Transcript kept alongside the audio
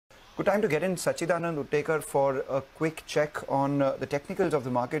Good time to get in Sacchitanand Uttekar for a quick check on the technicals of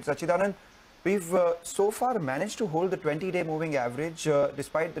the market. Sacchitanand, we've so far managed to hold the 20-day moving average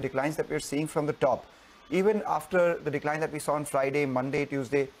despite the declines that we're seeing from the top. Even after the decline that we saw on Friday, Monday,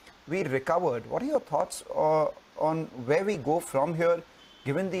 Tuesday, we recovered. What are your thoughts on where we go from here,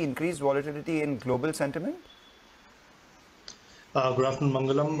 given the increased volatility in global sentiment? Good afternoon,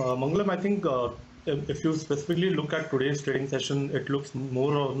 Mangalam. Mangalam, I think if you specifically look at today's trading session, it looks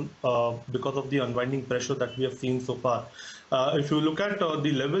more on because of the unwinding pressure that we have seen so far. If you look at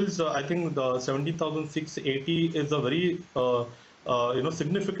the levels, I think the 17,680 is a very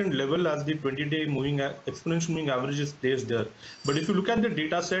significant level as the 20-day moving exponential moving average is placed there. But if you look at the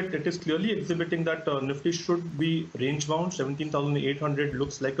data set, it is clearly exhibiting that Nifty should be range bound. 17,800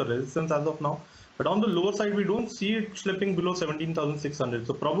 looks like a resistance as of now. But on the lower side, we don't see it slipping below 17,600.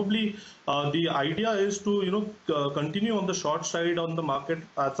 So probably the idea is to continue on the short side on the market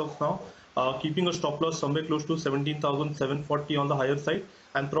as of now, keeping a stop loss somewhere close to 17,740 on the higher side.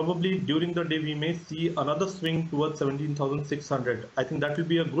 And probably during the day, we may see another swing towards 17,600. I think that will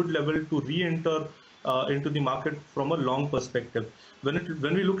be a good level to re-enter into the market from a long perspective. When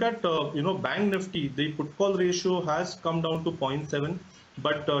we look at BankNifty, the put call ratio has come down to 0.7.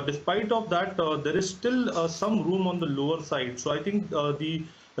 But despite of that, there is still some room on the lower side. So I think the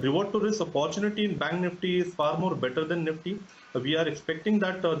reward to risk opportunity in BankNifty is far more better than Nifty. We are expecting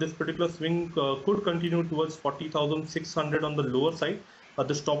that this particular swing could continue towards 40,600 on the lower side.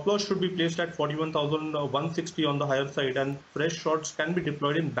 The stop loss should be placed at 41,160 on the higher side, and fresh shorts can be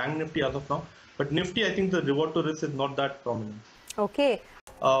deployed in BankNifty as of now. But Nifty, I think the reward to risk is not that prominent. Okay.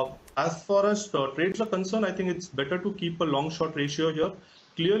 As far as trades are concerned, I think it's better to keep a long-short ratio here.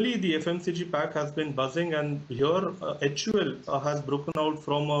 Clearly, the FMCG pack has been buzzing, and here HUL has broken out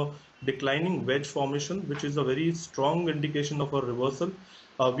from a declining wedge formation, which is a very strong indication of a reversal.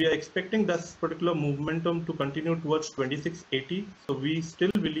 We are expecting this particular momentum to continue towards 2680. So we still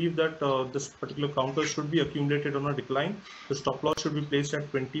believe that this particular counter should be accumulated on a decline. The stop loss should be placed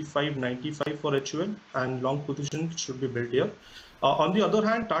at 2595 for HUL, and long position should be built here. On the other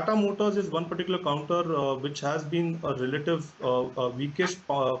hand, Tata Motors is one particular counter which has been a relative weakest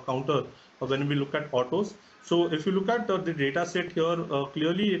counter when we look at autos. So if you look at the data set here,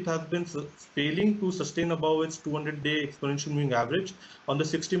 clearly it has been failing to sustain above its 200-day exponential moving average. On the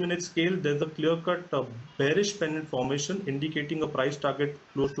 60-minute scale, there's a clear-cut bearish pennant formation indicating a price target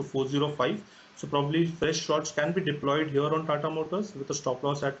close to 405. So probably fresh shorts can be deployed here on Tata Motors with a stop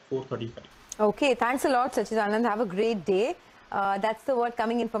loss at 435. Okay, thanks a lot, Sacchitanand. Have a great day. That's the word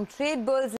coming in from Tradebulls.